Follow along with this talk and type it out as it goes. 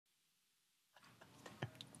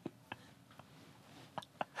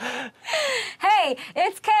Hey,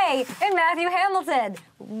 it's Kay and Matthew Hamilton.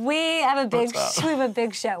 We have a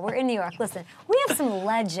big show. We're in New York. Listen, we have some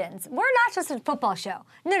legends. We're not just a football show.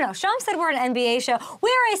 No. Sean said we're an NBA show.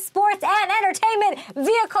 We're a sports and entertainment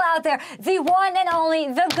vehicle out there. The one and only,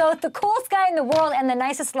 the GOAT, the coolest guy in the world, and the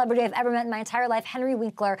nicest celebrity I've ever met in my entire life, Henry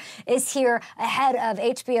Winkler, is here ahead of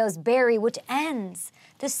HBO's Barry, which ends.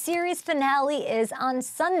 The series finale is on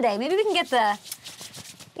Sunday. Maybe we can get the...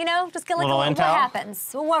 just get like a little what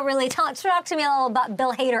happens. What really? Talk to me a little about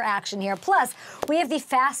Bill Hader action here. Plus, we have the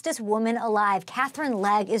fastest woman alive. Katherine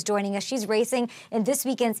Legge is joining us. She's racing in this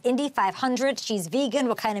weekend's Indy 500. She's vegan.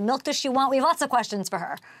 What kind of milk does she want? We have lots of questions for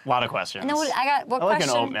her. A lot of questions. I like an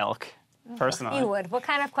oat milk, personally. You would. What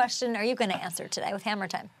kind of question are you going to answer today with Hammer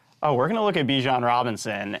Time? Oh, we're going to look at Bijan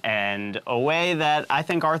Robinson and a way that I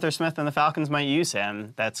think Arthur Smith and the Falcons might use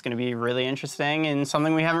him. That's going to be really interesting and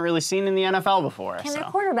something we haven't really seen in the NFL before. Can their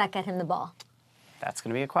quarterback get him the ball? That's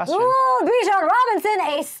going to be a question. Ooh, Bijan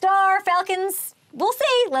Robinson, a star. Falcons, we'll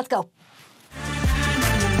see. Let's go.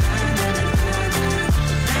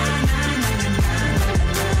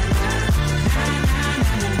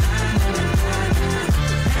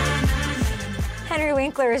 Henry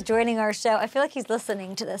Winkler is joining our show. I feel like he's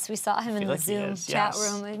listening to this. We saw him in the Zoom chat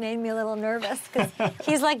room. It made me a little nervous because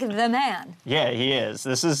he's like the man. Yeah, he is.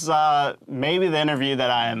 This is maybe the interview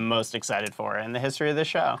that I am most excited for in the history of the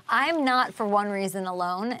show. I'm not for one reason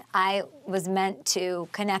alone. I was meant to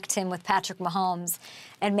connect him with Patrick Mahomes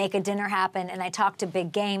and make a dinner happen. And I talked to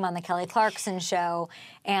Big Game on the Kelly Clarkson show,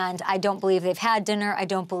 and I don't believe they've had dinner. I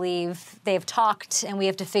don't believe they've talked, and we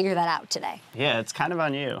have to figure that out today. Yeah, it's kind of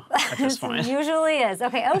on you at this point. It usually is.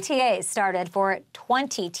 Okay, OTAs started for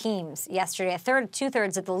 20 teams yesterday,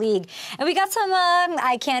 two-thirds of the league. And we got some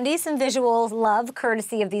eye candy, some visual love,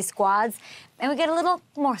 courtesy of these squads. And we get a little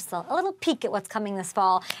morsel, a little peek at what's coming this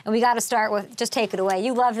fall. And we got to start with, just take it away.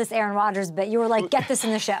 You love this Aaron Rodgers bit. You were like, get this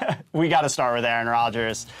in the show. We got to start with Aaron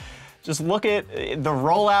Rodgers. Just look at the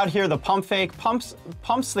rollout here, the pump fake, pumps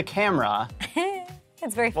the camera.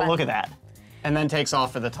 It's very fun. Well, look at that. And then takes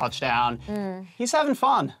off for the touchdown. He's having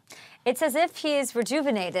fun. It's as if he's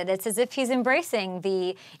rejuvenated. It's as if he's embracing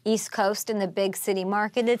the East Coast and the big city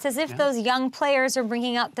market. It's as if those young players are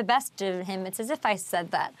bringing out the best of him. It's as if I said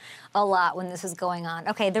that a lot when this was going on.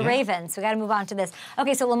 Okay, the Ravens. We got to move on to this.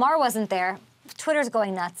 Okay, so Lamar wasn't there. Twitter's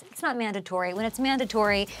going nuts. It's not mandatory. When it's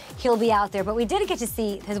mandatory, he'll be out there. But we did get to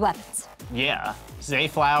see his weapons. Yeah. Zay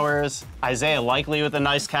Flowers, Isaiah Likely with a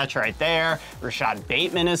nice catch right there. Rashad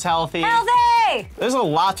Bateman is healthy. Healthy! There's a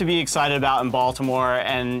lot to be excited about in Baltimore.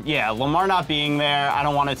 And yeah, Lamar not being there, I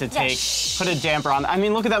don't want it to put a damper on. I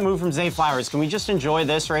mean, look at that move from Zay Flowers. Can we just enjoy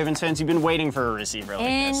this, Ravens fans? You've been waiting for a receiver like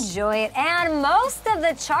this. Enjoy it. And most of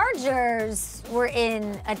the Chargers were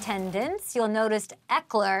in attendance. You'll notice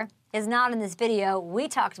Eckler is not in this video. We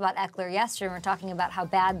talked about Eckler yesterday. We're talking about how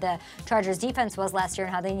bad the Chargers defense was last year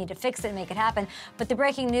and how they need to fix it and make it happen. But the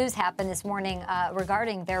breaking news happened this morning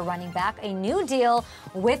regarding their running back. A new deal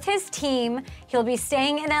with his team. He'll be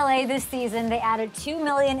staying in LA this season. They added $2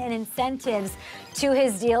 million in incentives to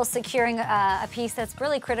his deal, securing a piece that's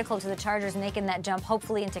really critical to the Chargers, making that jump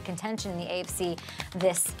hopefully into contention in the AFC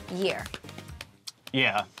this year.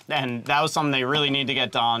 Yeah, and that was something they really need to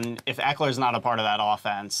get done. If Eckler's not a part of that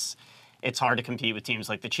offense, it's hard to compete with teams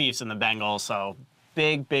like the Chiefs and the Bengals. So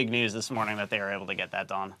big news this morning that they were able to get that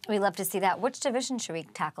done. We love to see that. Which division should we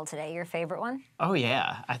tackle today? Your favorite one? Oh,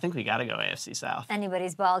 yeah. I think we got to go AFC South.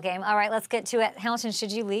 Anybody's ball game. All right, let's get to it. Hamilton,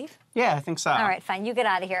 should you leave? Yeah, I think so. All right, fine. You get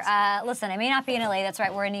out of here. Listen, I may not be in LA. That's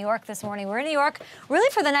right. We're in New York this morning. We're in New York really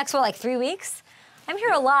for the next, 3 weeks? I'm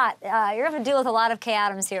here a lot. You're going to have to deal with a lot of Kay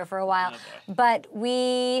Adams here for a while. Okay. But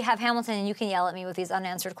we have Hamilton, and you can yell at me with these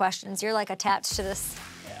unanswered questions. You're, attached to this.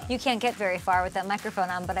 Yeah. You can't get very far with that microphone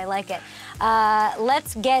on, but I like it.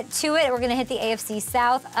 Let's get to it. We're going to hit the AFC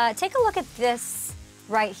South. Take a look at this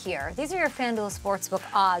right here. These are your FanDuel Sportsbook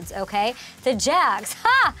odds, okay? The Jags.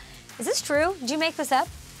 Ha! Is this true? Did you make this up?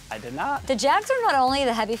 I did not. The Jags are not only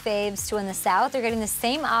the heavy faves to win the South, they're getting the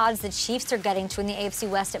same odds the Chiefs are getting to win the AFC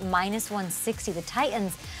West at -160. The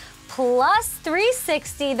Titans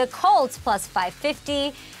 +360. The Colts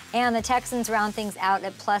 +550. And the Texans round things out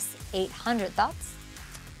at +800. Thoughts?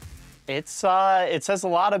 It says a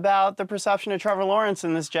lot about the perception of Trevor Lawrence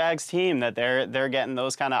and this Jags team that they're getting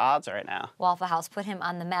those kind of odds right now. Waffle House put him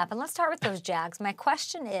on the map. And let's start with those Jags. My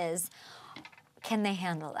question is, can they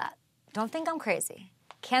handle that? Don't think I'm crazy.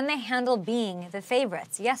 Can they handle being the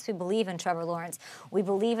favorites? Yes, we believe in Trevor Lawrence. We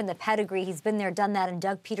believe in the pedigree. He's been there, done that, and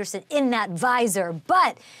Doug Peterson in that visor.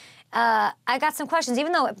 But I got some questions,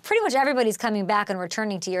 even though pretty much everybody's coming back and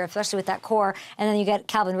returning to Europe, especially with that core, and then you get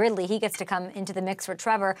Calvin Ridley. He gets to come into the mix for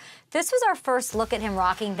Trevor. This was our first look at him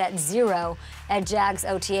rocking that 0 at Jags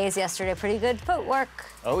OTAs yesterday. Pretty good footwork.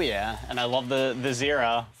 Oh, yeah, and I love the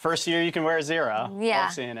 0. First year you can wear a 0. Yeah.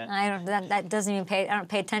 Love seeing it. That doesn't even I don't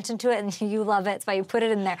pay attention to it, and you love it. That's why you put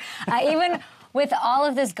it in there. Even with all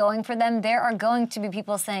of this going for them, there are going to be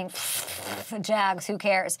people saying, Jags, who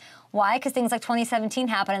cares? Why? Because things like 2017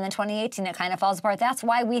 happened, and then 2018 it kind of falls apart. That's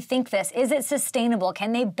why we think this. Is it sustainable?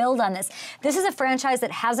 Can they build on this? This is a franchise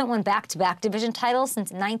that hasn't won back-to-back division titles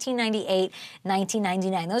since 1998,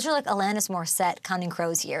 1999. Those are like Alanis Morissette, Counting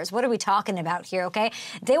Crows years. What are we talking about here, okay?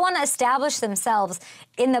 They want to establish themselves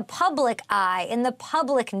in the public eye, in the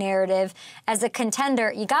public narrative as a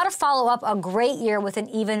contender. You got to follow up a great year with an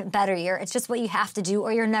even better year. It's just what you have to do,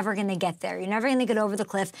 or you're never going to get there. You're never going to get over the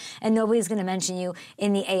cliff, and nobody's going to mention you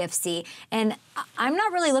in the AFC. And I'm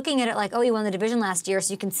not really looking at it like, oh, you won the division last year,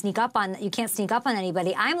 so you can't sneak up on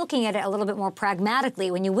anybody. I'm looking at it a little bit more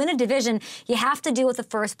pragmatically. When you win a division, you have to deal with the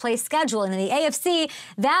first place schedule. And in the AFC,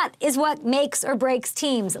 that is what makes or breaks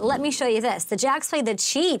teams. Let me show you this. The Jags played the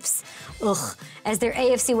Chiefs, as their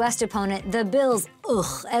AFC West opponent. The Bills,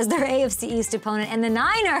 as their AFC East opponent. And the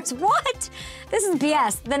Niners, what? This is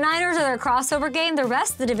BS. The Niners are their crossover game. The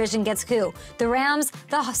rest of the division gets who? The Rams,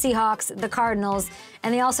 the Seahawks, the Cardinals,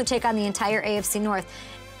 and they also take on the entire AFC North.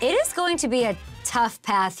 It is going to be a tough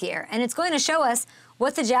path here, and it's going to show us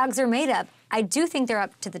what the Jags are made of. I do think they're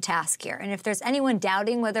up to the task here, and if there's anyone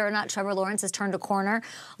doubting whether or not Trevor Lawrence has turned a corner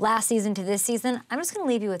last season to this season, I'm just going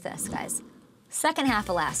to leave you with this, guys. Second half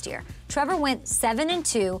of last year, Trevor went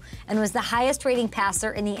 7-2 and was the highest rating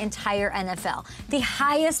passer in the entire NFL. The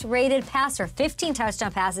highest rated passer, 15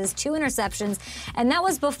 touchdown passes, 2 interceptions, and that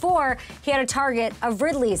was before he had a target of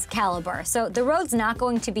Ridley's caliber. So the road's not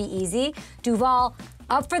going to be easy. Duval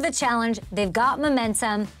up for the challenge. They've got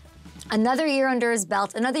momentum. Another year under his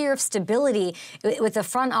belt, another year of stability with the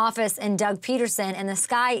front office and Doug Peterson, and the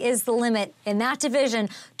sky is the limit in that division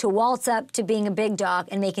to waltz up to being a big dog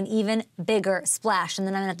and make an even bigger splash. And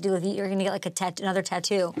then I'm going to have to deal with you. You're going to get like another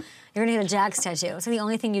tattoo. You're going to get a Jags tattoo. It's the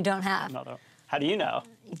only thing you don't have. No. How do you know?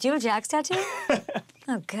 Do you have a Jags tattoo?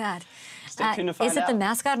 Oh, God. Stay tuned to find out. Is it the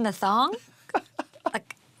mascot in a thong?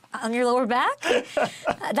 Like, on your lower back?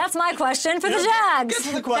 That's my question for the Jags. Get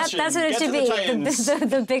to the question. That's what it should be.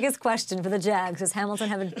 The biggest question for the Jags. Does Hamilton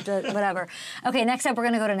have whatever? Okay, next up, we're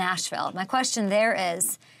going to go to Nashville. My question there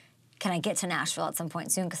is, can I get to Nashville at some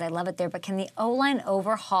point soon? Because I love it there. But can the O-line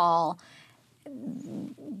overhaul,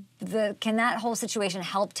 can that whole situation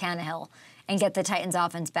help Tannehill and get the Titans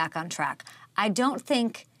offense back on track? I don't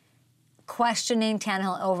think questioning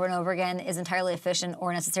Tannehill over and over again is entirely efficient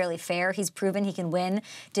or necessarily fair. He's proven he can win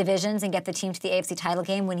divisions and get the team to the AFC title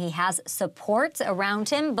game when he has support around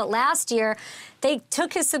him. But last year, they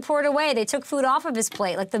took his support away. They took food off of his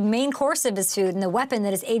plate, like the main course of his food and the weapon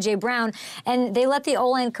that is A.J. Brown, and they let the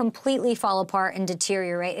O-line completely fall apart and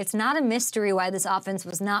deteriorate. It's not a mystery why this offense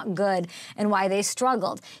was not good and why they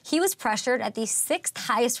struggled. He was pressured at the 6th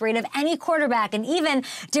highest rate of any quarterback, and even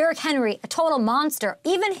Derrick Henry, a total monster,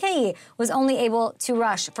 even he was only able to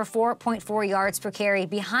rush for 4.4 yards per carry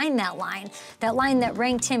behind that line that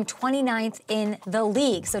ranked him 29th in the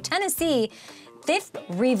league. So Tennessee, they've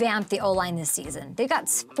revamped the O-line this season. They've got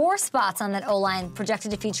 4 spots on that O-line projected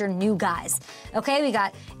to feature new guys. Okay, we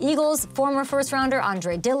got Eagles former first-rounder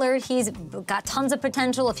Andre Dillard. He's got tons of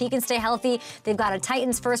potential if he can stay healthy. They've got a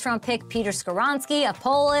Titans first-round pick, Peter Skoronski,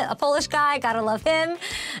 a Polish guy. Gotta love him.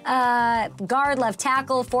 Guard, left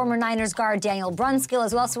tackle, former Niners guard Daniel Brunskill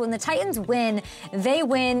as well. So when the Titans win, they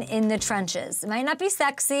win in the trenches. It might not be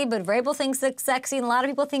sexy, but Vrabel thinks it's sexy, and a lot of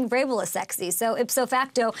people think Vrabel is sexy. So ipso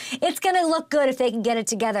facto, it's gonna look good if they can get it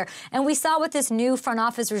together. And we saw with this new front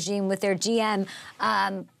office regime with their GM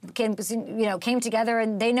came together,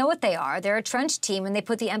 and they know what they are. They're a trench team, and they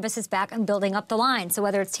put the emphasis back on building up the line. So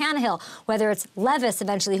whether it's Tannehill, whether it's Levis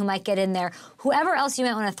eventually who might get in there, whoever else you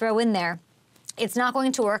might want to throw in there, it's not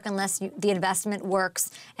going to work unless the investment works,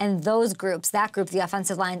 and those groups, that group, the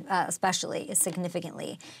offensive line especially, is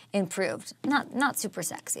significantly improved. Not super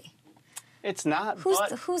sexy. It's not,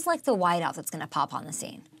 Who's like the wideout that's going to pop on the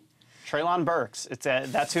scene? Treylon Burks.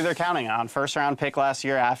 That's who they're counting on. First-round pick last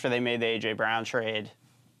year after they made the A.J. Brown trade.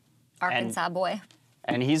 Arkansas boy.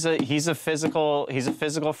 And he's a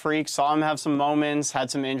physical freak. Saw him have some moments,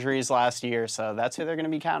 had some injuries last year, so that's who they're going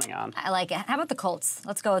to be counting on. I like it. How about the Colts?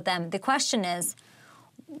 Let's go with them. The question is,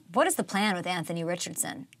 what is the plan with Anthony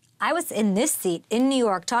Richardson? I was in this seat in New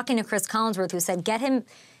York talking to Chris Collinsworth, who said get him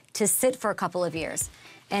to sit for a couple of years.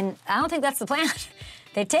 And I don't think that's the plan.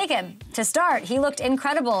 They take him to start. He looked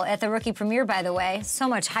incredible at the rookie premiere, by the way. So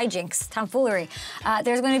much hijinks, tomfoolery.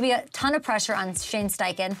 There's going to be a ton of pressure on Shane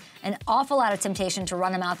Steichen, an awful lot of temptation to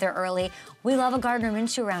run him out there early. We love a Gardner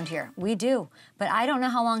Minshew around here. We do. But I don't know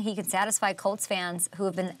how long he can satisfy Colts fans who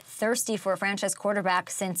have been thirsty for a franchise quarterback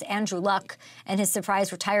since Andrew Luck and his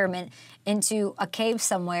surprise retirement into a cave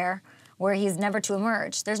somewhere where he's never to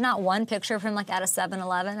emerge. There's not one picture of him like at a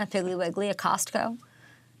 7-Eleven, a Piggly Wiggly, a Costco.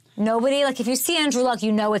 Nobody, like if you see Andrew Luck,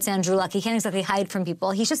 you know it's Andrew Luck. He can't exactly hide from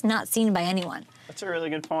people. He's just not seen by anyone. That's a really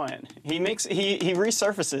good point. He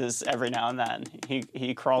resurfaces every now and then.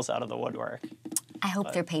 He crawls out of the woodwork. I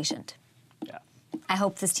hope they're patient. Yeah. I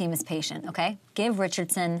hope this team is patient, okay? Give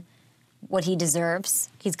Richardson what he deserves.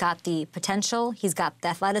 He's got the potential, he's got the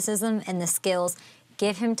athleticism and the skills.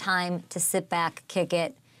 Give him time to sit back, kick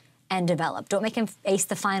it, and develop. Don't make him ace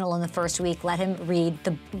the final in the first week. Let him read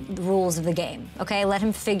the rules of the game, okay? Let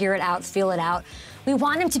him figure it out, feel it out. We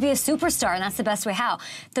want him to be a superstar, and that's the best way. How?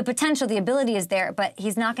 The potential, the ability is there, but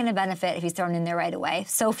he's not going to benefit if he's thrown in there right away.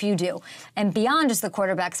 So few do. And beyond just the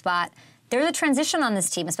quarterback spot, there's a transition on this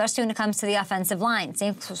team, especially when it comes to the offensive line.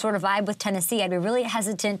 Same sort of vibe with Tennessee. I'd be really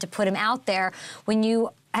hesitant to put him out there when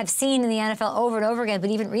you have seen in the NFL over and over again, but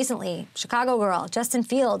even recently, Chicago girl, Justin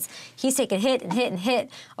Fields, he's taken hit and hit and hit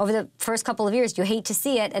over the first couple of years. You hate to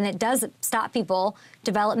see it, and it does stop people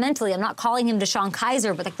developmentally. I'm not calling him Deshaun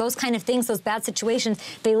Kaiser, but like those kind of things, those bad situations,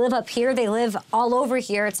 they live up here, they live all over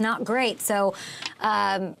here. It's not great. So,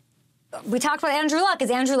 we talked about Andrew Luck.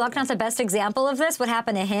 Is Andrew Luck not the best example of this? What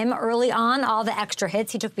happened to him early on, all the extra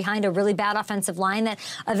hits he took behind a really bad offensive line that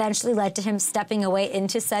eventually led to him stepping away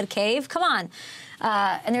into said cave? Come on.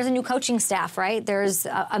 And there's a new coaching staff, right? There's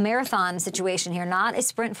a marathon situation here, not a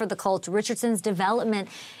sprint for the Colts. Richardson's development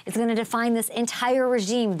is going to define this entire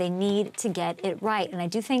regime. They need to get it right. And I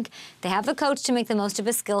do think they have the coach to make the most of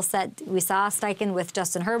his skill set. We saw Steichen with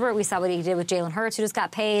Justin Herbert. We saw what he did with Jalen Hurts, who just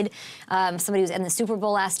got paid. Somebody was in the Super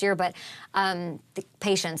Bowl last year. But the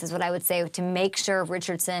patience is what I would say to make sure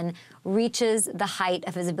Richardson reaches the height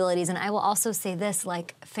of his abilities. And I will also say this,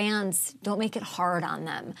 like, fans, don't make it hard on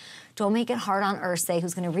them. Don't make it hard on Irsay,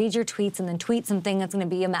 who's going to read your tweets and then tweet something that's going to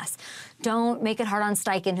be a mess. Don't make it hard on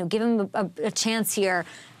Steichen, who give him a chance here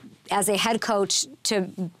as a head coach to,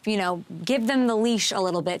 you know, give them the leash a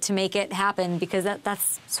little bit to make it happen, because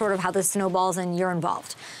that's sort of how this snowballs and you're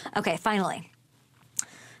involved. Okay, finally,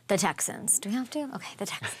 the Texans. Do we have to? Okay, the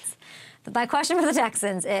Texans. My question for the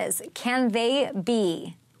Texans is, can they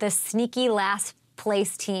be the sneaky last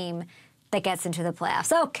place team that gets into the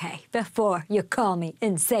playoffs? Okay, before you call me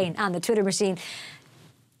insane on the Twitter machine.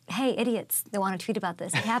 Hey, idiots that want to tweet about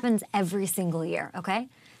this. It happens every single year, okay?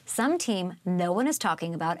 Some team no one is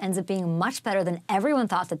talking about ends up being much better than everyone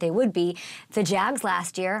thought that they would be. The Jags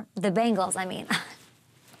last year, the Bengals, I mean,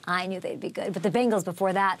 I knew they'd be good, but the Bengals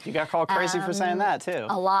before that. You got called crazy for saying that, too.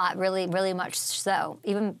 A lot, really, really much so.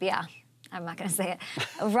 Even, yeah. I'm not going to say it.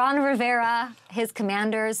 Ron Rivera, his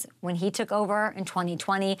Commanders, when he took over in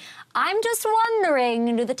 2020, I'm just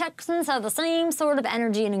wondering, do the Texans have the same sort of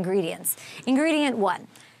energy and ingredients? Ingredient one,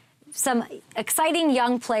 some exciting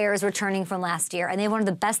young players returning from last year, and they have one of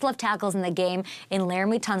the best left tackles in the game in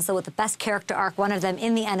Laramie Tunsil with the best character arc, one of them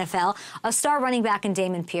in the NFL, a star running back in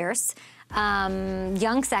Damon Pierce.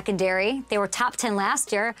 Young secondary. They were top 10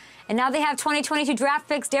 last year, and now they have 2022 draft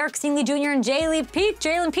picks, Derek Stingley Jr. and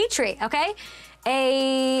Jalen Petrie, okay?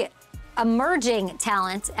 A emerging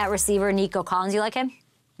talent at receiver, Nico Collins. You like him?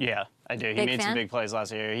 Yeah, I do. He made some big plays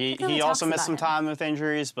last year. He also missed some time with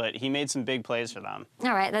injuries, but he made some big plays for them.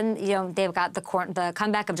 All right, then, you know, they've got the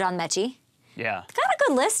comeback of John Mechie. Yeah. Got a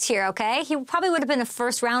good list here, okay? He probably would have been a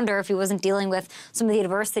first-rounder if he wasn't dealing with some of the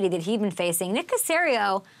adversity that he'd been facing. Nick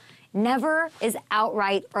Caserio never is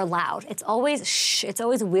outright or loud. It's always shh. It's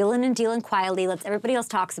always wheeling and dealing quietly. Lets everybody else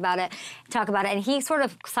talk about it. And he sort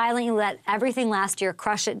of silently let everything last year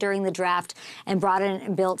crush it during the draft and brought in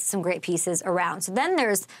and built some great pieces around. So then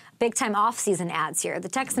there's big-time off-season adds here. The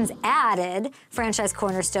Texans added franchise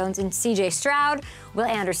cornerstones in C.J. Stroud, Will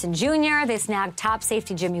Anderson Jr. They snagged top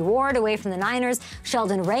safety Jimmy Ward away from the Niners,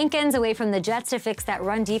 Sheldon Rankins away from the Jets to fix that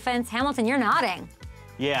run defense. Hamilton, you're nodding.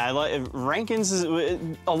 Yeah, Rankins is,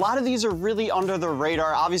 a lot of these are really under the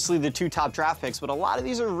radar. Obviously the two top draft picks, but a lot of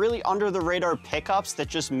these are really under the radar pickups that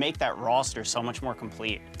just make that roster so much more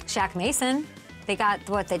complete. Shaq Mason, they got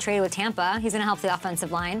what they traded with Tampa. He's going to help the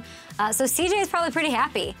offensive line. So CJ is probably pretty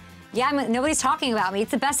happy. Yeah, nobody's talking about me.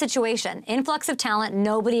 It's the best situation. Influx of talent.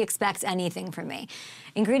 Nobody expects anything from me.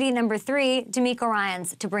 Ingredient number 3, D'Amico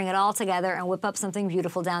Ryans, to bring it all together and whip up something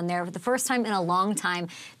beautiful down there. For the first time in a long time,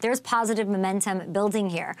 there's positive momentum building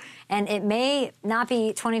here. And it may not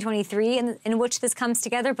be 2023 in which this comes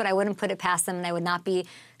together, but I wouldn't put it past them, and I would not be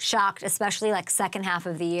shocked, especially like second half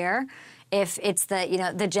of the year, if it's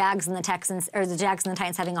the Jags and the Texans, or the Jags and the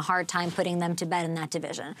Titans having a hard time putting them to bed in that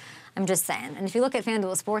division. I'm just saying. And if you look at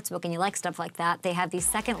FanDuel Sportsbook and you like stuff like that, they have the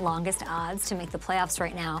second longest odds to make the playoffs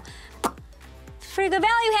right now. Pretty good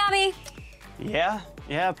value, Hammy.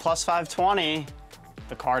 Yeah, plus 520.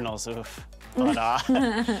 The Cardinals, oof. But,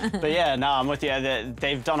 but yeah, no, I'm with you.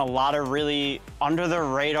 They've done a lot of really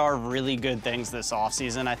under-the-radar, really good things this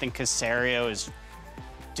offseason. I think Caserio is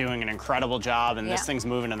doing an incredible job, and this thing's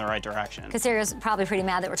moving in the right direction. Caserio's probably pretty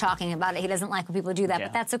mad that we're talking about it. He doesn't like when people do that,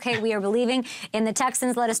 but that's okay. We are believing in the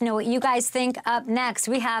Texans. Let us know what you guys think. Up next,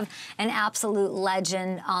 we have an absolute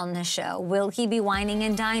legend on the show. Will he be wining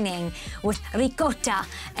and dining with ricotta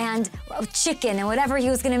and chicken and whatever he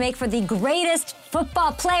was going to make for the greatest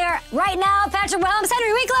football player right now? Patrick Williams,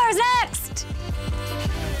 Henry Winkler is next.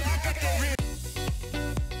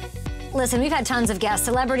 Listen, we've had tons of guests,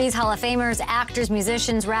 celebrities, Hall of Famers, actors,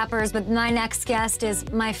 musicians, rappers, but my next guest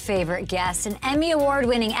is my favorite guest, an Emmy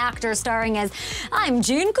Award-winning actor starring as I'm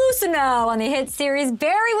Gene Cousineau on the hit series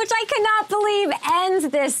Barry, which I cannot believe ends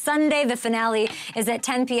this Sunday. The finale is at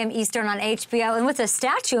 10 p.m. Eastern on HBO, and with a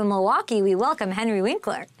statue in Milwaukee, we welcome Henry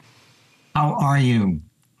Winkler. How are you?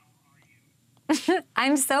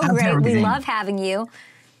 I'm so great. Everything? We love having you.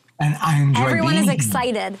 And I enjoy Everyone is being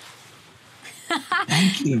excited.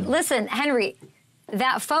 Thank you. Listen, Henry,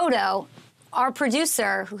 that photo, our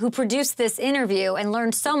producer who produced this interview and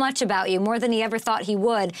learned so much about you, more than he ever thought he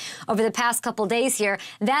would over the past couple days here,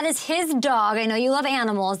 that is his dog. I know you love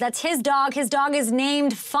animals. That's his dog. His dog is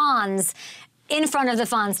named Fonz in front of the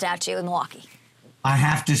Fonz statue in Milwaukee. I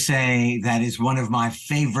have to say that is one of my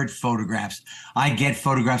favorite photographs. I get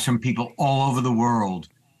photographs from people all over the world,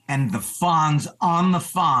 and the Fonz on the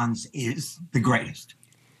Fonz is the greatest.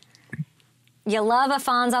 You love a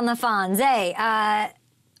Fonz on the Fonz. Hey,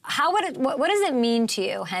 what does it mean to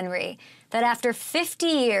you, Henry, that after 50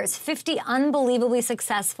 years, 50 unbelievably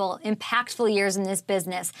successful, impactful years in this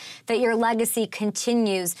business, that your legacy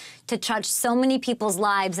continues to touch so many people's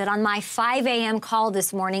lives, that on my 5 a.m. call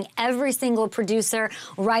this morning, every single producer,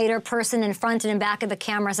 writer, person in front and in back of the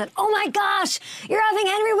camera said, oh my gosh, you're having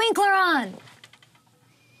Henry Winkler on.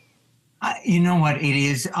 You know what? It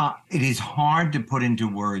is hard to put into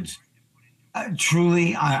words.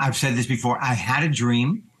 Truly, I've said this before, I had a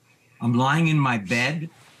dream. I'm lying in my bed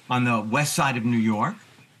on the west side of New York,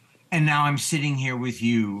 and now I'm sitting here with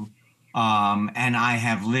you, and I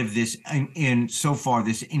have lived this, so far,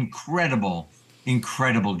 this incredible,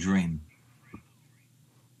 incredible dream.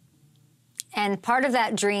 And part of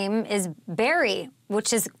that dream is Barry,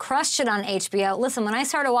 which is crushed it on HBO. Listen, when I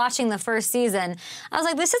started watching the first season, I was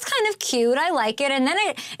like, this is kind of cute. I like it. And then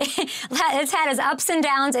it's had its ups and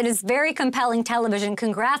downs. It is very compelling television.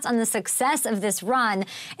 Congrats on the success of this run.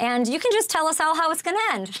 And you can just tell us all how it's going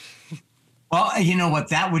to end. Well, you know what?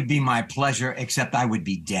 That would be my pleasure, except I would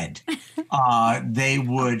be dead. They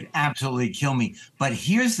would absolutely kill me. But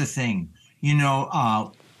here's the thing. You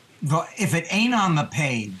know, if it ain't on the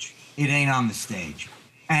page, it ain't on the stage.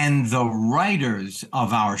 And the writers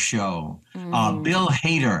of our show, Bill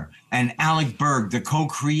Hader and Alec Berg, the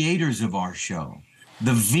co-creators of our show,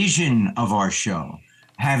 the vision of our show,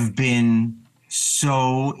 have been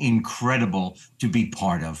so incredible to be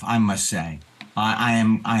part of, I must say. I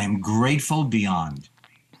am grateful beyond.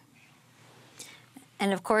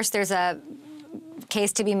 And of course, there's a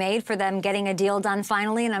case to be made for them getting a deal done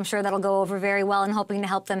finally, and I'm sure that'll go over very well, and hoping to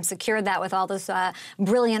help them secure that with all those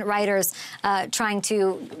brilliant writers trying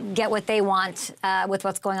to get what they want with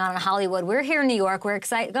what's going on in Hollywood. We're here in New York. We're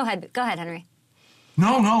excited. Go ahead, Henry.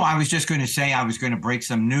 No, I was just going to say, I was going to break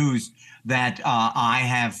some news that I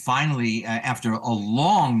have finally, after a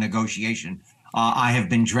long negotiation, I have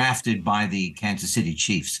been drafted by the Kansas City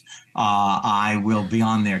Chiefs. I will be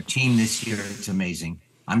on their team this year. It's amazing.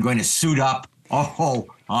 I'm going to suit up. Oh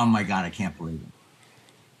my God, I can't believe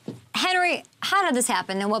it. Henry, how did this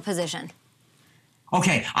happen? In what position?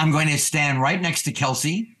 Okay, I'm going to stand right next to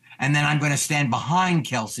Kelsey, and then I'm going to stand behind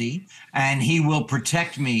Kelsey, and he will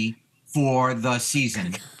protect me for the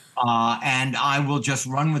season. And I will just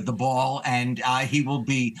run with the ball, and he will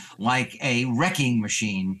be like a wrecking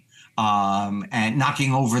machine and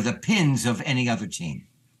knocking over the pins of any other team.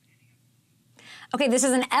 Okay, this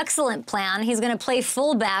is an excellent plan. He's going to play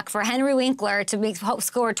fullback for Henry Winkler to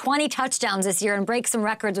score 20 touchdowns this year and break some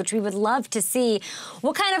records, which we would love to see.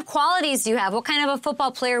 What kind of qualities do you have? What kind of a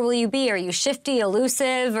football player will you be? Are you shifty,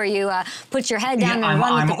 elusive? Are you put your head down and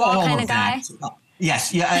run with the ball kind of guy?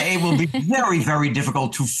 Yes, yeah, it will be very, very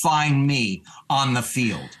difficult to find me on the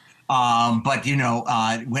field. But, you know,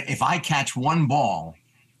 if I catch one ball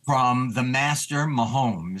from the master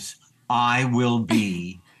Mahomes, I will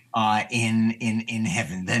be in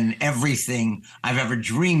heaven. Then everything I've ever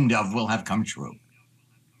dreamed of will have come true.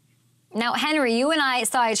 Now, Henry, you and I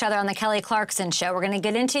saw each other on the Kelly Clarkson show. We're going to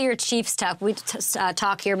get into your Chiefs talk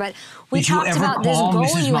here, but we talked about this goal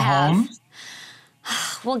Mrs. you Mahomes?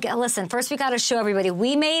 have. Well, listen, first we got to show everybody.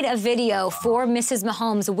 We made a video for Mrs.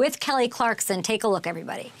 Mahomes with Kelly Clarkson. Take a look,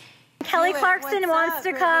 everybody. Kelly Clarkson wants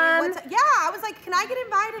to come. Yeah, I was like, can I get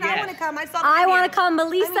invited? Yes. I want to come. I saw the I video. want to come.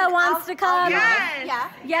 Melissa wants to come. Yes. Yeah.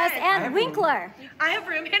 Yes, and Winkler. I have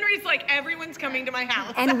room. Henry's like, everyone's coming to my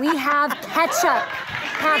house. And we have ketchup.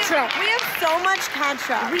 Patrick. We have so much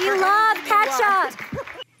ketchup. We love ketchup.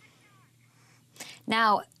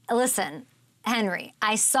 Now, listen, Henry,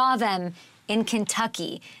 I saw them in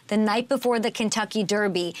Kentucky the night before the Kentucky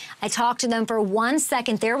Derby. I talked to them for 1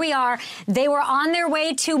 second. There we are. They were on their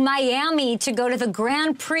way to Miami to go to the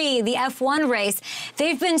Grand Prix, the F1 race.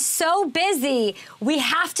 They've been so busy. We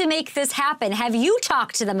have to make this happen. Have you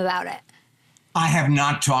talked to them about it? I have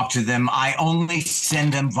not talked to them. I only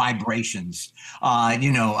send them vibrations.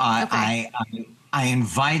 You know, Okay. I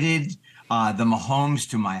invited the Mahomes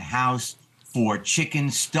to my house for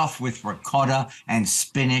chicken stuffed with ricotta and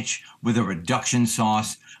spinach with a reduction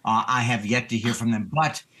sauce. I have yet to hear from them,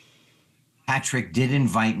 but Patrick did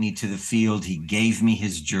invite me to the field. He gave me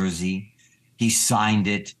his jersey. He signed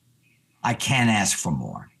it. I can't ask for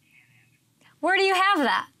more. Where do you have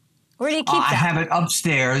that? Where do you keep that? I have it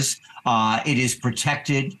upstairs. It is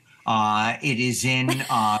protected. It is in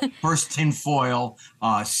first tin foil,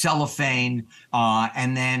 cellophane,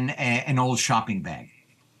 and then an old shopping bag.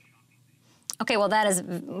 Okay, well, that is,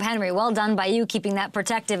 Henry, well done by you keeping that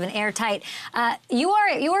protective and airtight. You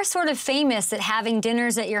are sort of famous at having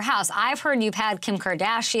dinners at your house. I've heard you've had Kim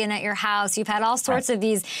Kardashian at your house. You've had all sorts of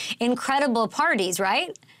these incredible parties,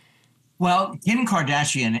 right? Well, Kim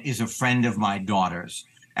Kardashian is a friend of my daughter's.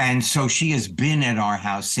 And so she has been at our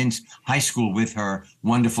house since high school with her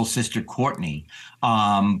wonderful sister, Courtney.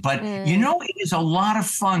 But, you know, it is a lot of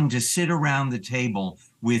fun to sit around the table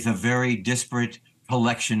with a very disparate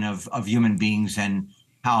collection of human beings and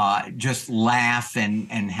just laugh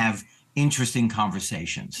and have interesting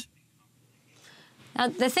conversations. Now,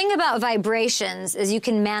 the thing about vibrations is you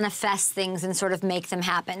can manifest things and sort of make them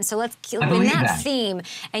happen. So let's, in that theme,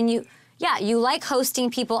 and you like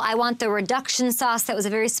hosting people. I want the reduction sauce. That was a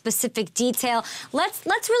very specific detail. Let's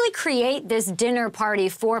really create this dinner party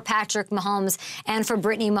for Patrick Mahomes and for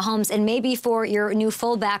Brittany Mahomes and maybe for your new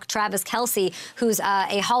fullback, Travis Kelce, who's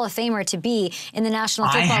a Hall of Famer to be in the National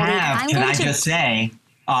Football League. Can I just say,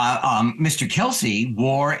 Mr. Kelce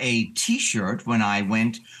wore a T-shirt when I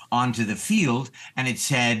went onto the field, and it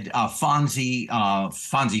said Fonzie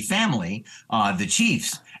family, the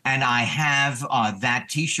Chiefs. And I have that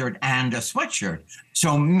T-shirt and a sweatshirt.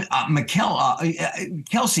 So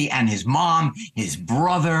Kelce and his mom, his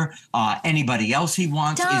brother, anybody else he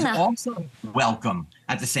wants is also welcome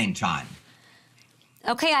at the same time.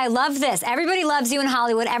 Okay, I love this. Everybody loves you in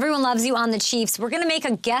Hollywood. Everyone loves you on the Chiefs. We're going to make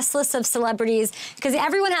a guest list of celebrities because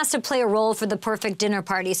everyone has to play a role for the perfect dinner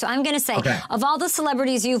party. So I'm going to say, of all the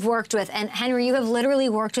celebrities you've worked with, and Henry, you have literally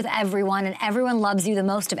worked with everyone, and everyone loves you the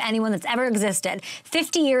most of anyone that's ever existed.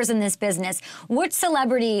 50 years in this business. Which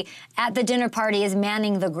celebrity at the dinner party is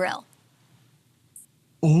manning the grill?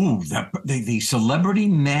 Oh, the celebrity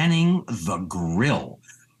manning the grill.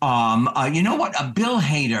 You know what? Bill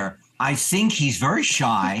Hader. I think he's very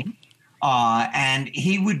shy, and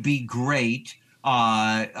he would be great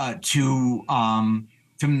to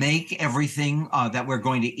make everything that we're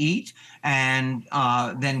going to eat and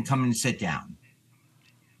then come and sit down.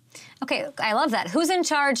 Okay, I love that. Who's in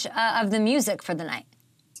charge of the music for the night?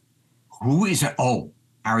 Who is it? Oh,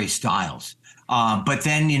 Harry Styles. But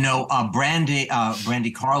then, you know, Brandy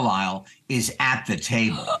Carlisle is at the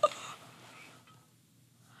table.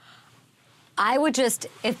 I would just,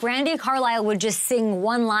 if Brandy Carlisle would just sing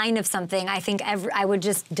one line of something, I think I would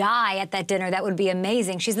just die at that dinner. That would be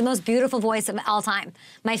amazing. She's the most beautiful voice of all time.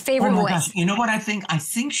 My favorite voice. Gosh. You know what I think? I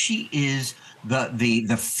think she is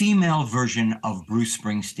the female version of Bruce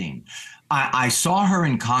Springsteen. I saw her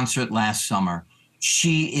in concert last summer.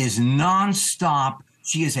 She is nonstop.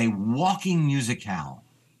 She is a walking musicale.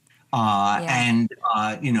 And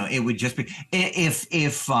it would just be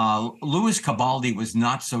if Louis Cabaldi was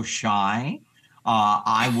not so shy,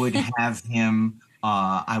 I would have him.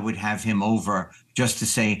 I would have him over just to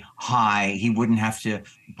say hi. He wouldn't have to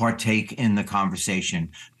partake in the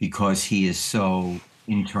conversation because he is so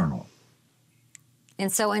internal.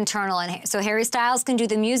 And so internal. And so Harry Styles can do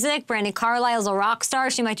the music. Brandi Carlile's a rock star.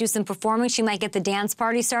 She might do some performing. She might get the dance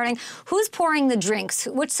party starting. Who's pouring the drinks?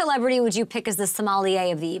 Which celebrity would you pick as the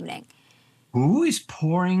sommelier of the evening? Who is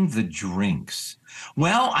pouring the drinks?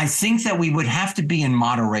 Well, I think that we would have to be in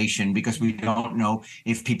moderation because we don't know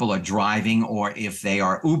if people are driving or if they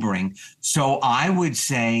are Ubering. So I would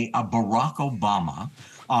say Barack Obama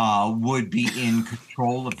would be in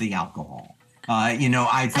control of the alcohol. I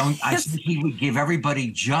think he would give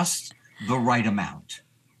everybody just the right amount.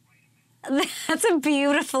 That's a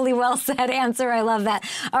beautifully well said answer. I love that.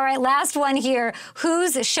 All right, last one here.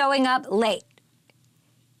 Who's showing up late?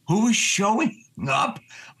 Who is showing up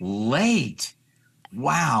late?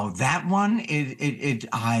 Wow, that one. Who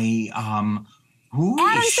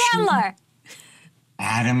Adam is Sandler.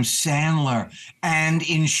 Adam Sandler, and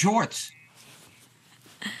in shorts.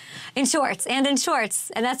 In shorts, and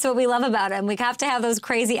that's what we love about him. We have to have those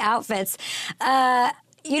crazy outfits.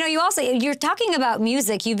 You're talking about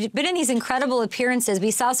music. You've been in these incredible appearances.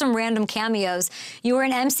 We saw some random cameos. You were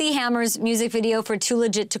in MC Hammer's music video for Too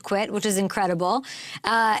Legit to Quit, which is incredible.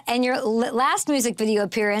 And your last music video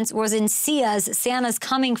appearance was in Sia's Santa's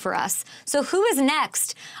Coming for Us. So who is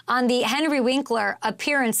next on the Henry Winkler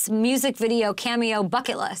appearance music video cameo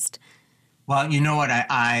bucket list? Well, you know what?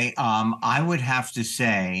 I would have to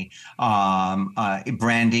say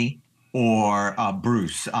Brandi or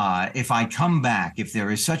Bruce. If I come back, if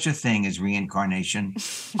there is such a thing as reincarnation,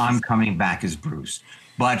 I'm coming back as Bruce.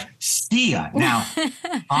 But Sia, now,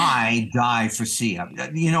 I die for Sia.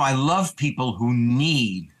 I love people who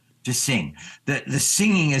need to sing. The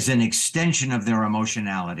singing is an extension of their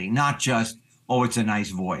emotionality, not just, oh, it's a nice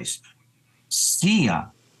voice.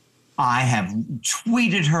 Sia, I have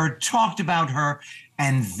tweeted her, talked about her,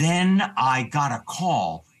 and then I got a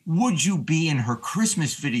call. Would you be in her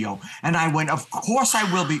Christmas video? And I went, of course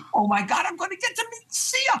I will be. Oh my God, I'm going to get to meet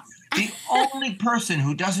Sia. The only person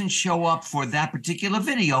who doesn't show up for that particular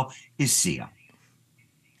video is Sia.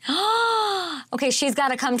 Okay, she's got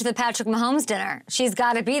to come to the Patrick Mahomes dinner. She's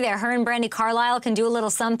got to be there. Her and Brandi Carlile can do a little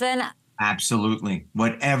something. Absolutely.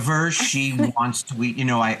 Whatever she wants to eat.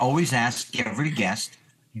 I always ask every guest,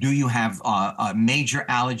 do you have major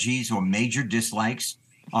allergies or major dislikes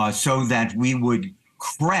so that we would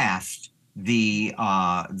craft the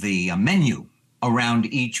menu around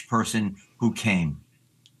each person who came.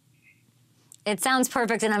 It sounds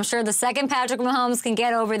perfect, and I'm sure the second Patrick Mahomes can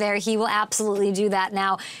get over there, he will absolutely do that.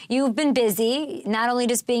 Now, you've been busy, not only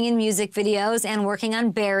just being in music videos and working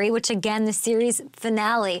on Barry, which, again, the series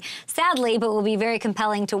finale, sadly, but will be very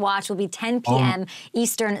compelling to watch, will be 10 p.m.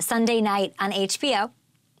 Eastern Sunday night on HBO.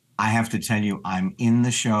 I have to tell you, I'm in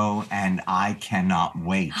the show, and I cannot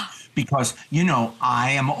wait. Because,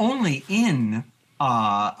 I am only in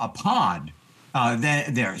a pod.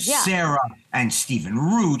 There's Sarah and Stephen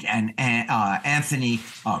Root and Anthony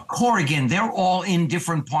Corrigan. They're all in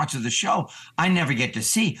different parts of the show I never get to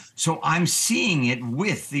see. So I'm seeing it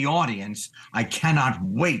with the audience. I cannot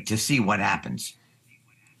wait to see what happens.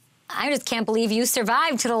 I just can't believe you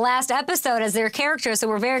survived to the last episode as their character. So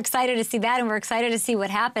we're very excited to see that, and we're excited to see what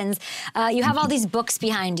happens. You have all these books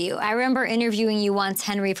behind you. I remember interviewing you once,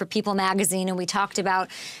 Henry, for People magazine, and we talked about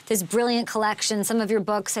this brilliant collection, some of your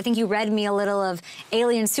books. I think you read me a little of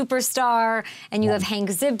Alien Superstar, and you have Hank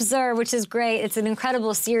Zibzer, which is great. It's an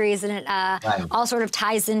incredible series, and it all sort of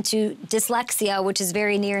ties into dyslexia, which is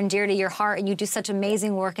very near and dear to your heart, and you do such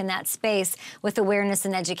amazing work in that space with awareness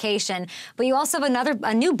and education. But you also have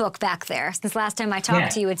a new book back there. Since last time I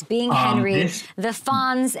talked to you, it's Being Henry, The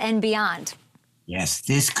Fonz and Beyond. Yes,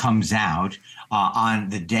 this comes out on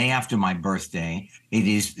the day after my birthday. It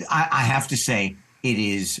is, I have to say, it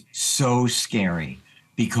is so scary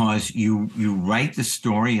because you write the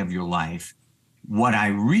story of your life. What I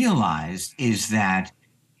realized is that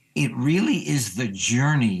it really is the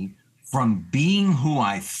journey from being who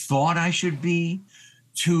I thought I should be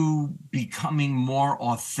to becoming more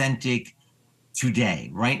authentic today,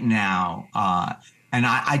 right now. And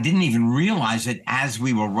I didn't even realize it as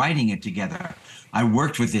we were writing it together. I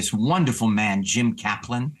worked with this wonderful man, Jim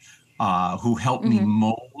Kaplan, who helped me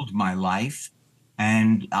mold my life.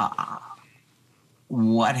 And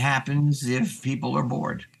what happens if people are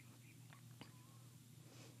bored?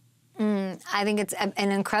 I think it's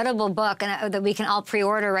an incredible book and that we can all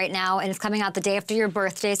pre-order right now, and it's coming out the day after your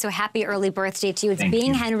birthday, so happy early birthday to you. It's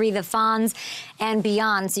Being Henry, The Fonz, and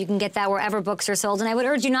Beyond, so you can get that wherever books are sold. And I would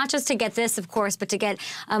urge you not just to get this, of course, but to get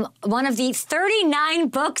one of the 39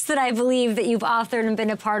 books that I believe that you've authored and been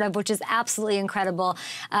a part of, which is absolutely incredible.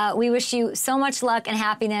 We wish you so much luck and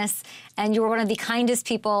happiness, and you are one of the kindest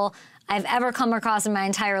people I've ever come across in my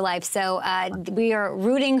entire life. So we are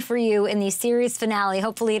rooting for you in the series finale.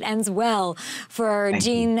 Hopefully it ends well for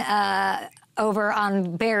Gene over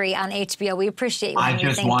on Barry on HBO. We appreciate you. I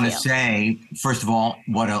just want to say, first of all,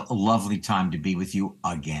 what a lovely time to be with you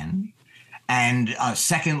again. And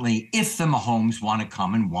secondly, if the Mahomes want to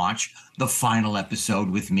come and watch the final episode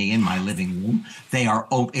with me in my living room, they are,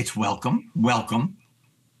 it's welcome.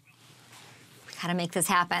 Got to make this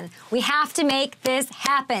happen. We have to make this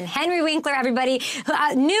happen. Henry Winkler, everybody.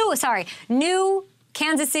 New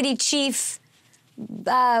Kansas City Chief,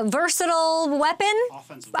 versatile weapon,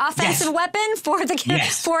 offensive weapon for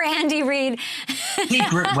for Andy Reid.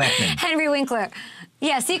 Secret weapon. Henry Winkler.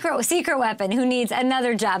 Yeah, secret weapon who needs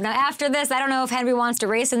another job. Now, after this, I don't know if Henry wants to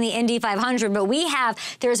race in the Indy 500, but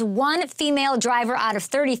there's one female driver out of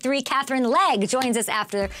 33. Katherine Legge joins us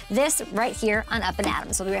after this right here on Up and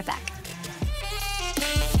Adams. We'll be right back.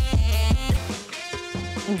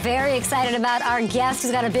 Very excited about our guest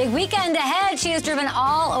who's got a big weekend ahead. She has driven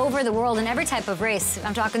all over the world in every type of race.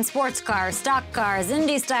 I'm talking sports cars, stock cars,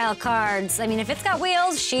 Indy-style cars. I mean, if it's got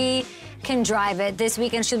wheels, she can drive it. This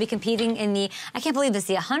weekend, she'll be competing in the, I can't believe this,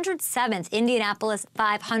 the 107th Indianapolis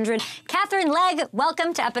 500. Katherine Legge,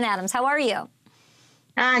 welcome to Up and Adams. How are you?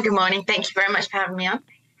 Good morning. Thank you very much for having me on.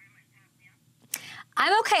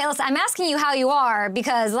 I'm okay. Listen, I'm asking you how you are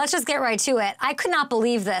because let's just get right to it. I could not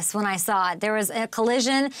believe this when I saw it. There was a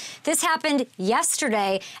collision. This happened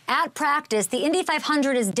yesterday at practice. The Indy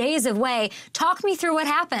 500 is days away. Talk me through what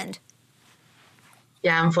happened.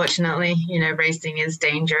 Yeah, unfortunately, racing is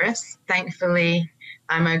dangerous. Thankfully,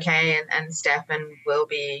 I'm okay, and Stefan will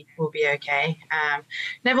be okay.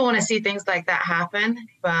 Never want to see things like that happen,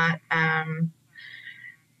 but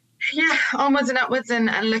yeah, onwards and upwards, and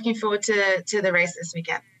looking forward to the race this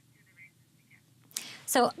weekend.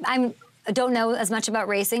 So I don't know as much about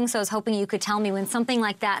racing, so I was hoping you could tell me when something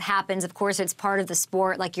like that happens. Of course, it's part of the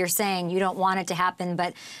sport. Like you're saying, you don't want it to happen,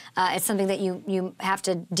 but it's something that you have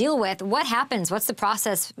to deal with. What happens? What's the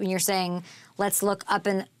process when you're saying, let's look up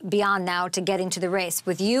and beyond now to getting to the race?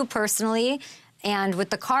 With you personally and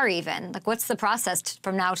with the car even? Like, what's the process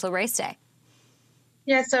from now till race day?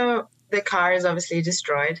 Yeah, so the car is obviously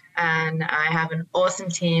destroyed, and I have an awesome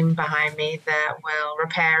team behind me that will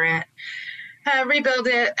repair it, rebuild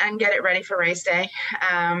it, and get it ready for race day.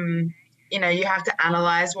 You have to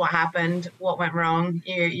analyze what happened, what went wrong.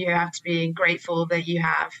 You have to be grateful that you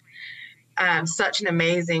have such an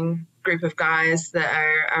amazing group of guys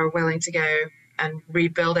that are willing to go and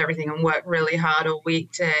rebuild everything and work really hard all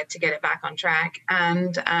week to get it back on track.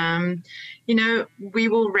 And, we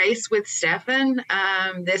will race with Stefan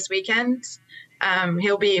this weekend.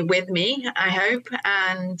 He'll be with me, I hope,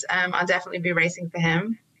 and I'll definitely be racing for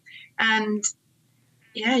him. And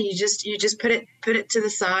yeah, you just put it to the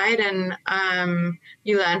side, and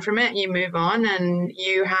you learn from it, you move on, and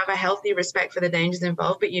you have a healthy respect for the dangers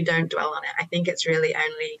involved, but you don't dwell on it. I think it's really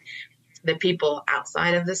only the people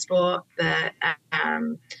outside of the sport that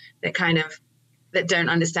that don't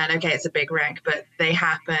understand, okay, it's a big wreck, but they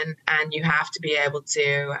happen, and you have to be able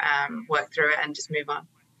to work through it and just move on.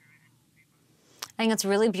 I think it's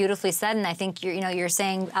really beautifully said, and I think you're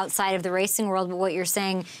saying outside of the racing world, but what you're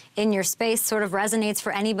saying in your space sort of resonates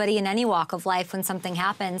for anybody in any walk of life when something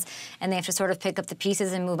happens and they have to sort of pick up the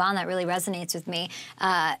pieces and move on. That really resonates with me.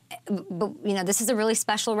 But this is a really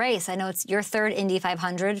special race. I know it's your third Indy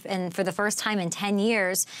 500, and for the first time in 10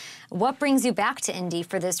 years. What brings you back to Indy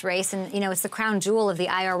for this race? And it's the crown jewel of the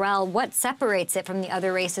IRL. What separates it from the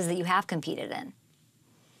other races that you have competed in?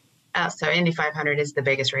 So Indy 500 is the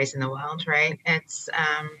biggest race in the world, right? It's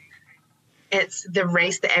the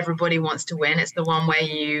race that everybody wants to win. It's the one where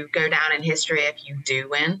you go down in history if you do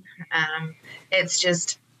win.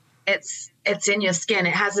 It's in your skin.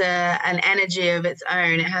 It has an energy of its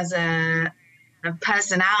own. It has a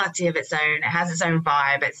personality of its own. It has its own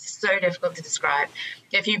vibe. It's so difficult to describe.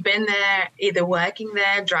 If you've been there, either working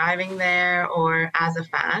there, driving there, or as a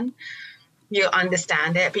fan, you'll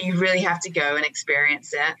understand it, but you really have to go and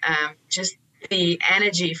experience it. Just the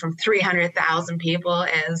energy from 300,000 people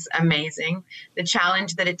is amazing. The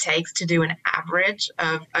challenge that it takes to do an average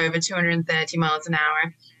of over 230 miles an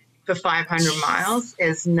hour for 500 miles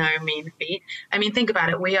is no mean feat. I mean, think about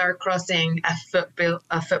it. We are crossing a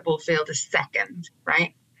football field a second,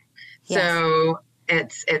 right? Yes. So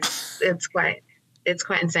it's quite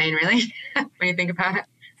insane, really, when you think about it.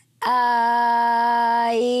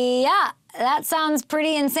 Yeah, that sounds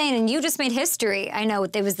pretty insane. And you just made history. I know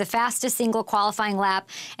it was the fastest single qualifying lap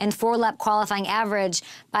and 4-lap qualifying average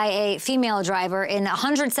by a female driver in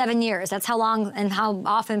 107 years. That's how long and how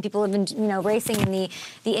often people have been, racing in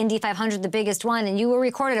the Indy 500, the biggest one. And you were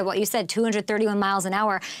recorded at what you said, 231 miles an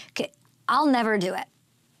hour. I'll never do it.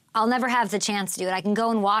 I'll never have the chance to do it. I can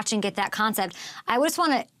go and watch and get that concept. I just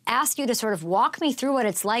want to ask you to sort of walk me through what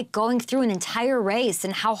it's like going through an entire race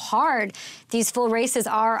and how hard these full races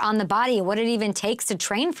are on the body and what it even takes to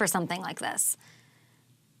train for something like this.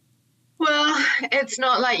 Well, it's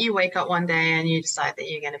not like you wake up one day and you decide that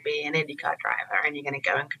you're going to be an IndyCar driver and you're going to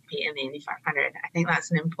go and compete in the Indy 500. I think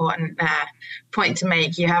that's an important point to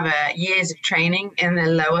make. You have years of training in the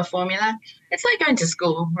lower formula. It's like going to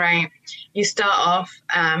school, right? You start off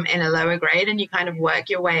in a lower grade and you kind of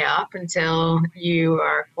work your way up until you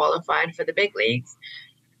are qualified for the big leagues.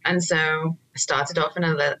 And so I started off in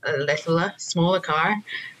a littler, smaller car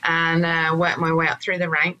and worked my way up through the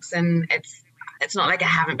ranks. And it's not like I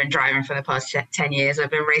haven't been driving for the past 10 years. I've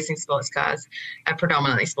been racing sports cars,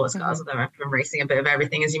 predominantly sports cars, although I've been racing a bit of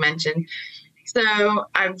everything, as you mentioned. So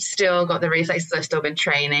I've still got the reflexes. I've still been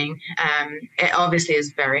training. It obviously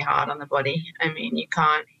is very hard on the body. I mean, you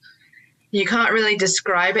can't really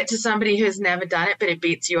describe it to somebody who's never done it, but it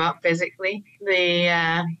beats you up physically.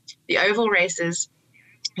 The oval races,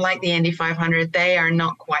 like the Indy 500, they are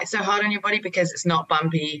not quite so hard on your body because it's not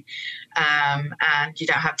bumpy and you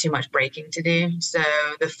don't have too much braking to do. So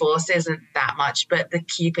the force isn't that much, but the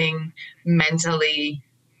keeping mentally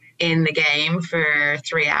in the game for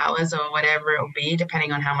 3 hours or whatever it will be,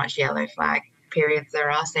 depending on how much yellow flag periods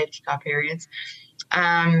there are, safety car periods,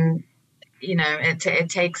 it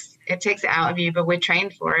takes it out of you, but we're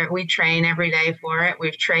trained for it. We train every day for it.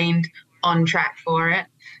 We've trained on track for it.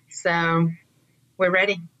 So we're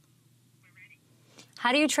ready.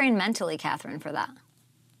 How do you train mentally, Katherine, for that?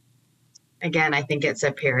 Again, I think it's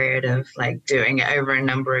a period of like doing it over a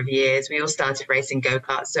number of years. We all started racing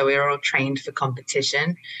go-karts, so we were all trained for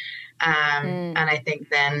competition. And I think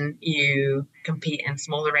then you compete in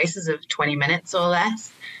smaller races of 20 minutes or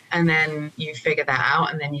less, and then you figure that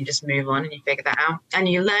out, and then you just move on and you figure that out. And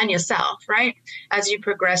you learn yourself, right? As you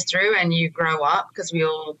progress through and you grow up, because we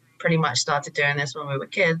all pretty much started doing this when we were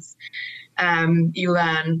kids, you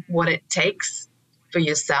learn what it takes for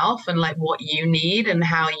yourself and like what you need and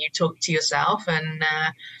how you talk to yourself and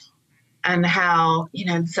how,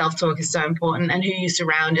 self-talk is so important and who you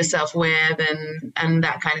surround yourself with and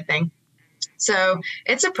that kind of thing. So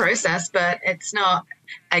it's a process, but it's not,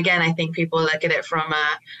 again, I think people look at it from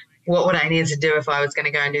what would I need to do if I was going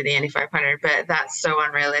to go and do the Indy 500? But that's so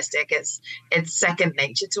unrealistic. It's second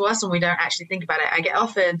nature to us, and we don't actually think about it. I get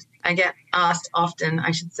asked often,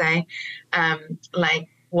 I should say,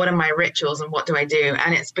 what are my rituals and what do I do?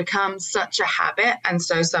 And it's become such a habit and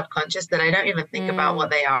so subconscious that I don't even think about what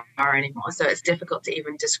they are anymore. So it's difficult to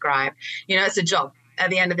even describe. It's a job. At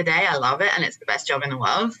the end of the day, I love it, and it's the best job in the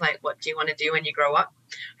world. Like, what do you want to do when you grow up?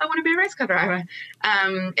 I want to be a race car driver.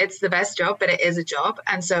 It's the best job, but it is a job.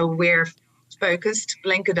 And so we're focused,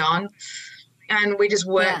 blinkered on, and we just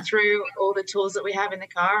work through all the tools that we have in the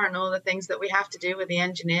car and all the things that we have to do with the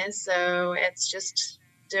engineers. So it's just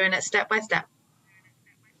doing it step by step.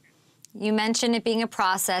 You mentioned it being a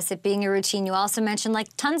process, it being a routine. You also mentioned like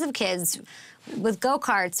tons of kids with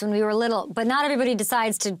go-karts when we were little, but not everybody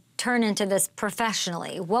decides to turn into this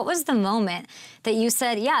professionally. What was the moment that you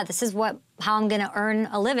said, yeah, this is how I'm going to earn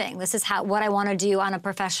a living. This is what I want to do on a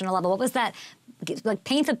professional level. What was that? Like,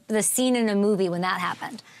 paint the scene in a movie when that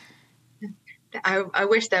happened. I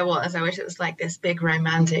wish there was. I wish it was like this big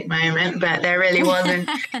romantic moment, but there really wasn't.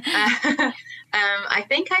 I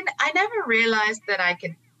think I never realized that I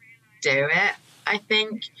could do it. I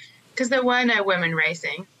think because there were no women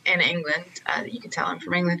racing in England. You can tell I'm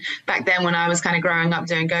from England. Back then when I was kind of growing up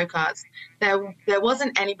doing go-karts, there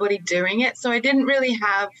wasn't anybody doing it. So I didn't really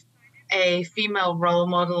have a female role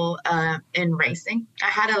model in racing. I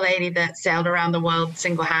had a lady that sailed around the world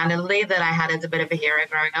single-handedly that I had as a bit of a hero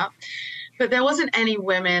growing up. But there wasn't any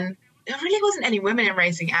women. There really wasn't any women in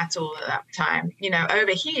racing at all at that time.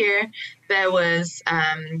 Over here, there was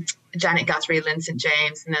Janet Guthrie, Lynn St.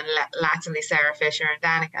 James, and then latterly Sarah Fisher and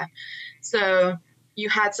Danica. So you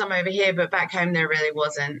had some over here, but back home there really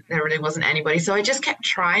wasn't anybody. So I just kept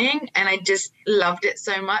trying, and I just loved it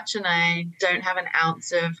so much, and I don't have an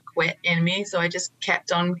ounce of quit in me. So I just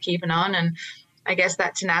kept on keeping on, and I guess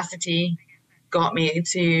that tenacity got me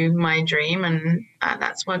to my dream, and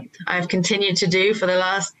that's what I've continued to do for the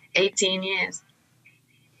last 18 years.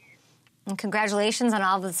 And congratulations on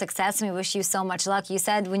all the success, and we wish you so much luck. You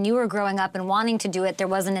said when you were growing up and wanting to do it, there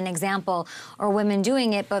wasn't an example or women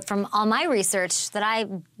doing it, but from all my research that I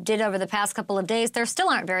did over the past couple of days, there still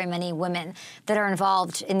aren't very many women that are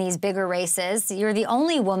involved in these bigger races. You're the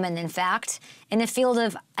only woman, in fact, in a field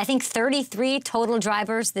of, I think, 33 total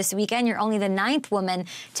drivers this weekend. You're only the 9th woman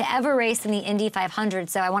to ever race in the Indy 500,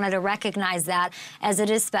 so I wanted to recognize that, as it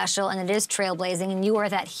is special and it is trailblazing, and you are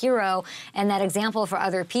that hero and that example for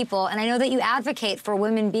other people. And I know that you advocate for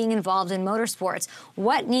women being involved in motorsports.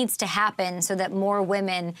 What needs to happen so that more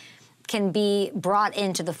women can be brought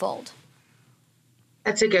into the fold?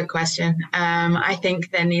 That's a good question. I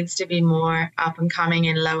think there needs to be more up and coming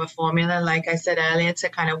in lower formula, like I said earlier, to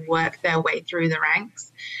kind of work their way through the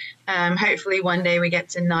ranks. Hopefully one day we get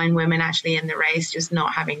to 9 women actually in the race, just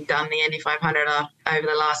not having done the Indy 500 over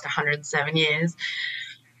the last 107 years.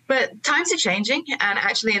 But times are changing, and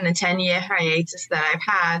actually in the 10-year hiatus that I've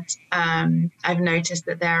had, I've noticed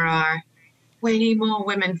that there are way more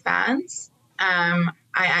women fans.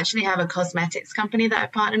 I actually have a cosmetics company that I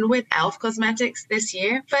partnered with, Elf Cosmetics, this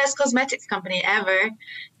year. First cosmetics company ever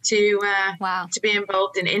to be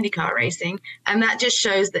involved in IndyCar racing. And that just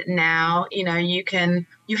shows that now, you know, you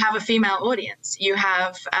have a female audience. You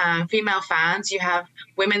have female fans. You have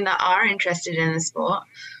women that are interested in the sport.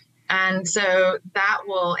 And so that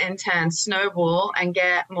will in turn snowball and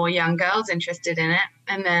get more young girls interested in it.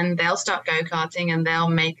 And then they'll start go-karting and they'll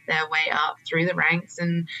make their way up through the ranks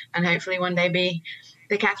and hopefully one day be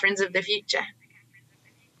the Katherines of the future.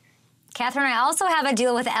 Katherine, I also have a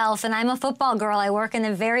deal with Elf, and I'm a football girl. I work in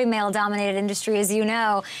a very male-dominated industry, as you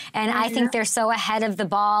know, and I think they're so ahead of the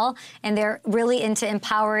ball, and they're really into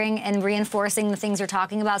empowering and reinforcing the things you're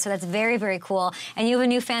talking about, so that's very, very cool. And you have a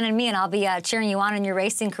new fan in me, and I'll be cheering you on in your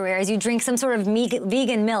racing career as you drink some sort of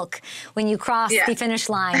vegan milk when you cross the finish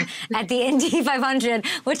line at the Indy 500,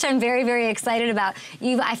 which I'm very, very excited about.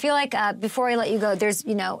 I feel like, before I let you go,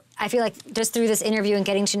 I feel like just through this interview and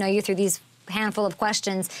getting to know you through these handful of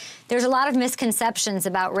questions, there's a lot of misconceptions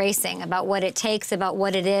about racing, about what it takes, about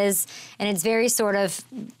what it is, and it's very sort of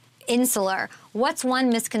insular. What's one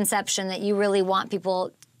misconception that you really want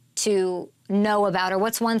people to know about, or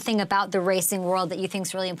what's one thing about the racing world that you think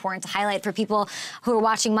is really important to highlight for people who are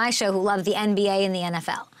watching my show who love the NBA and the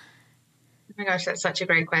NFL? Oh my gosh, that's such a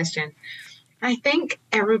great question. I think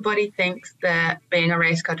everybody thinks that being a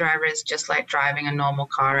race car driver is just like driving a normal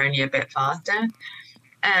car, only a bit faster.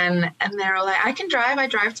 And they're all like, I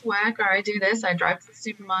drive to work, or I do this, I drive to the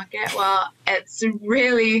supermarket. Well, it's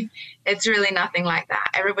really nothing like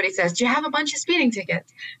that. Everybody says, do you have a bunch of speeding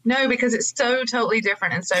tickets? No, because it's so totally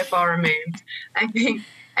different and so far removed. I think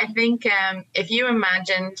if you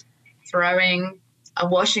imagined throwing a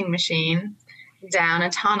washing machine down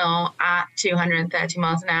a tunnel at 230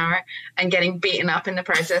 miles an hour and getting beaten up in the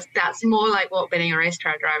process, that's more like what being a race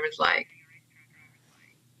car driver is like.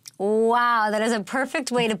 Wow, that is a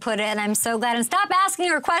perfect way to put it, and I'm so glad. And stop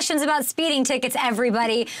asking her questions about speeding tickets,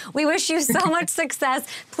 everybody. We wish you so much success.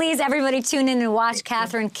 Please, everybody, tune in and watch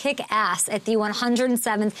Katherine kick ass at the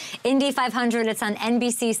 107th Indy 500. It's on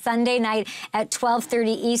NBC Sunday night at 12:30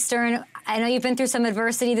 Eastern. I know you've been through some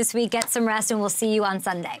adversity this week. Get some rest, and we'll see you on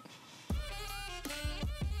Sunday.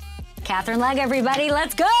 Katherine Legge, everybody.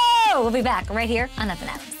 Let's go! We'll be back right here on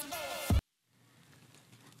FNF.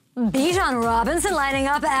 Bijan Robinson lining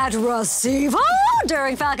up at receiver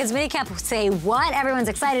during Falcons minicamp. Say what? Everyone's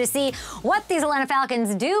excited to see what these Atlanta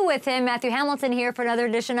Falcons do with him. Matthew Hamilton here for another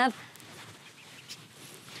edition of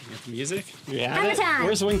music. Yeah. Hamilton.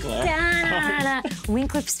 Where's Winkler?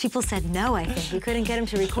 Winkler, people said no, I think. We couldn't get him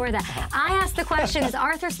to record that. I asked the question, is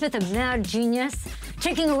Arthur Smith a mad genius?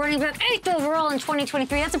 Taking a running back 8th overall in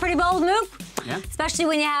 2023. That's a pretty bold move. Yeah. Especially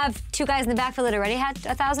when you have 2 guys in the backfield that already had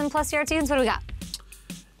 1,000+ yard seasons. What do we got?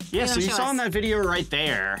 Yeah, so you saw in that video right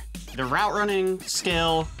there, the route running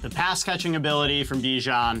skill, the pass catching ability from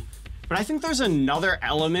Bijan. But I think there's another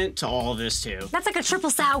element to all of this too. That's like a triple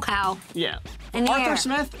sow cow. Yeah. In the Arthur air.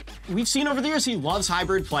 Smith, we've seen over the years, he loves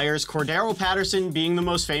hybrid players. Cordero Patterson being the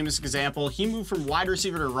most famous example. He moved from wide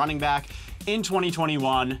receiver to running back in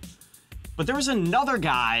 2021. But there was another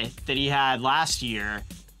guy that he had last year,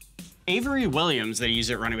 Avery Williams, that he used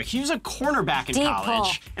at running back. He was a cornerback in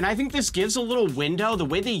college. And I think this gives a little window, the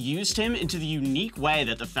way they used him, into the unique way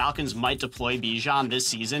that the Falcons might deploy Bijan this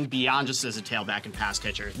season beyond just as a tailback and pass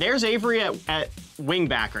catcher. There's Avery at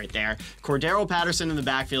wingback right there. Cordero Patterson in the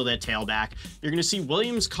backfield at tailback. You're going to see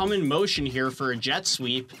Williams come in motion here for a jet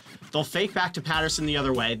sweep They'll fake back to Patterson the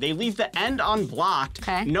other way. They leave the end unblocked,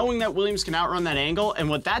 knowing that Williams can outrun that angle. And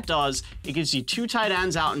what that does, it gives you 2 tight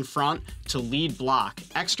ends out in front to lead block.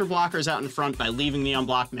 Extra blockers out in front by leaving the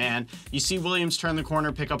unblocked man. You see Williams turn the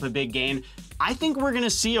corner, pick up a big gain. I think we're going to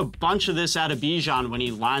see a bunch of this out of Bijan when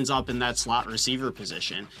he lines up in that slot receiver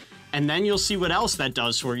position. And then you'll see what else that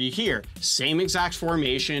does for you here. Same exact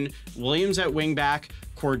formation, Williams at wingback,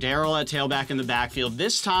 Cordero at tailback in the backfield.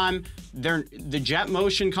 This time, the jet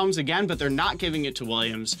motion comes again, but they're not giving it to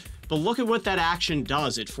Williams. But look at what that action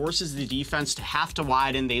does. It forces the defense to have to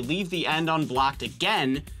widen. They leave the end unblocked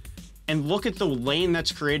again. And look at the lane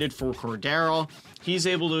that's created for Cordero. He's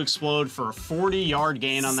able to explode for a 40-yard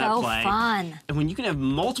gain on that play. So fun. And when you can have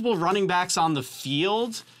multiple running backs on the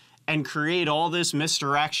field and create all this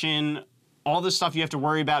misdirection, all this stuff you have to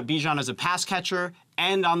worry about, Bijan as a pass catcher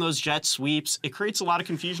and on those jet sweeps, it creates a lot of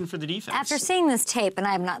confusion for the defense. After seeing this tape, and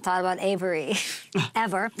I have not thought about Avery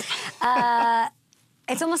ever,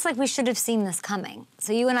 it's almost like we should have seen this coming.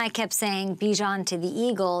 So you and I kept saying Bijan to the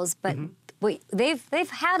Eagles, but they've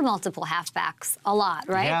had multiple halfbacks a lot,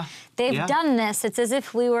 right? Yeah. They've done this. It's as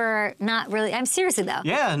if we were not really. I'm seriously though.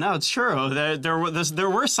 Yeah, no, it's true. There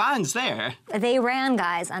were signs there. They ran,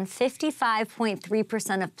 guys, on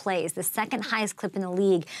 55.3% of plays, the second highest clip in the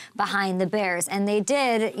league behind the Bears, and they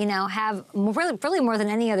did, have really more than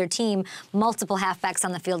any other team, multiple halfbacks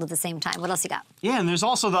on the field at the same time. What else you got? Yeah, and there's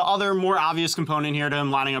also the other more obvious component here to him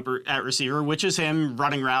lining up at receiver, which is him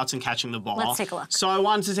running routes and catching the ball. Let's take a look. So I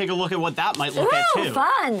wanted to take a look at what that might look at too.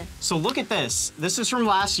 Fun! So look at this. This is from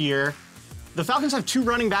last year. The Falcons have 2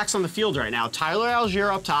 running backs on the field right now. Tyler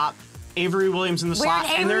Algier up top, Avery Williams in the slot.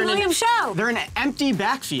 We're an Avery Williams show. They're in an empty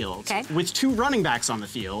backfield with 2 running backs on the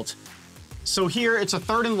field. So here it's a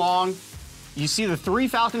 3rd and long. You see the 3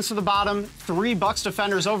 Falcons to the bottom, 3 Bucs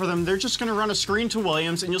defenders over them. They're just going to run a screen to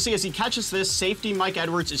Williams, and you'll see as he catches this, safety Mike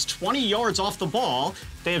Edwards is 20 yards off the ball.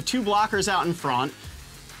 They have 2 blockers out in front.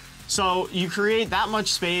 So you create that much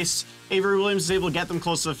space. Avery Williams is able to get them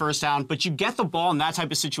close to the first down, but you get the ball in that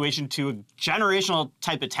type of situation to a generational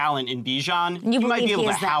type of talent in Bijan. You might be able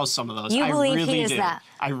to house some of those. You believe he is that?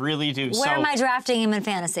 I really do. Where am I drafting him in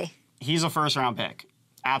fantasy? He's a 1st-round pick.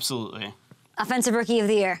 Absolutely. Offensive Rookie of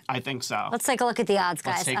the Year. I think so. Let's take a look at the odds,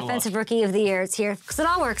 guys. Offensive look. Rookie of the Year is here. Because it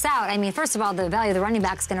all works out. I mean, first of all, the value of the running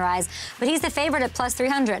back is going to rise. But he's the favorite at plus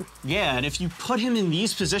 300. Yeah, and if you put him in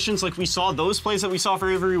these positions like we saw, those plays that we saw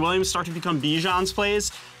for Avery Williams start to become Bijan's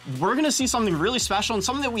plays, we're going to see something really special and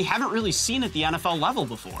something that we haven't really seen at the NFL level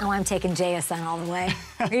before. Oh, I'm taking JSN all the way.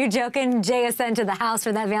 Are you joking? JSN to the house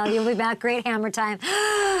for that value. We'll be back. Great hammer time.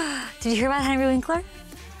 Did you hear about Henry Winkler?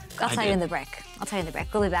 I'll tell you in the break.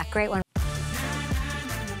 We'll be back. Great one.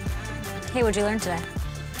 Hey, what'd you learn today?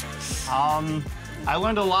 I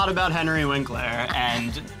learned a lot about Henry Winkler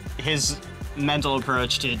and his mental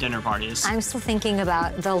approach to dinner parties. I'm still thinking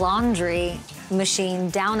about the laundry machine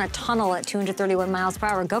down a tunnel at 231 miles per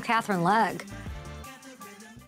hour. Go Katherine Legge.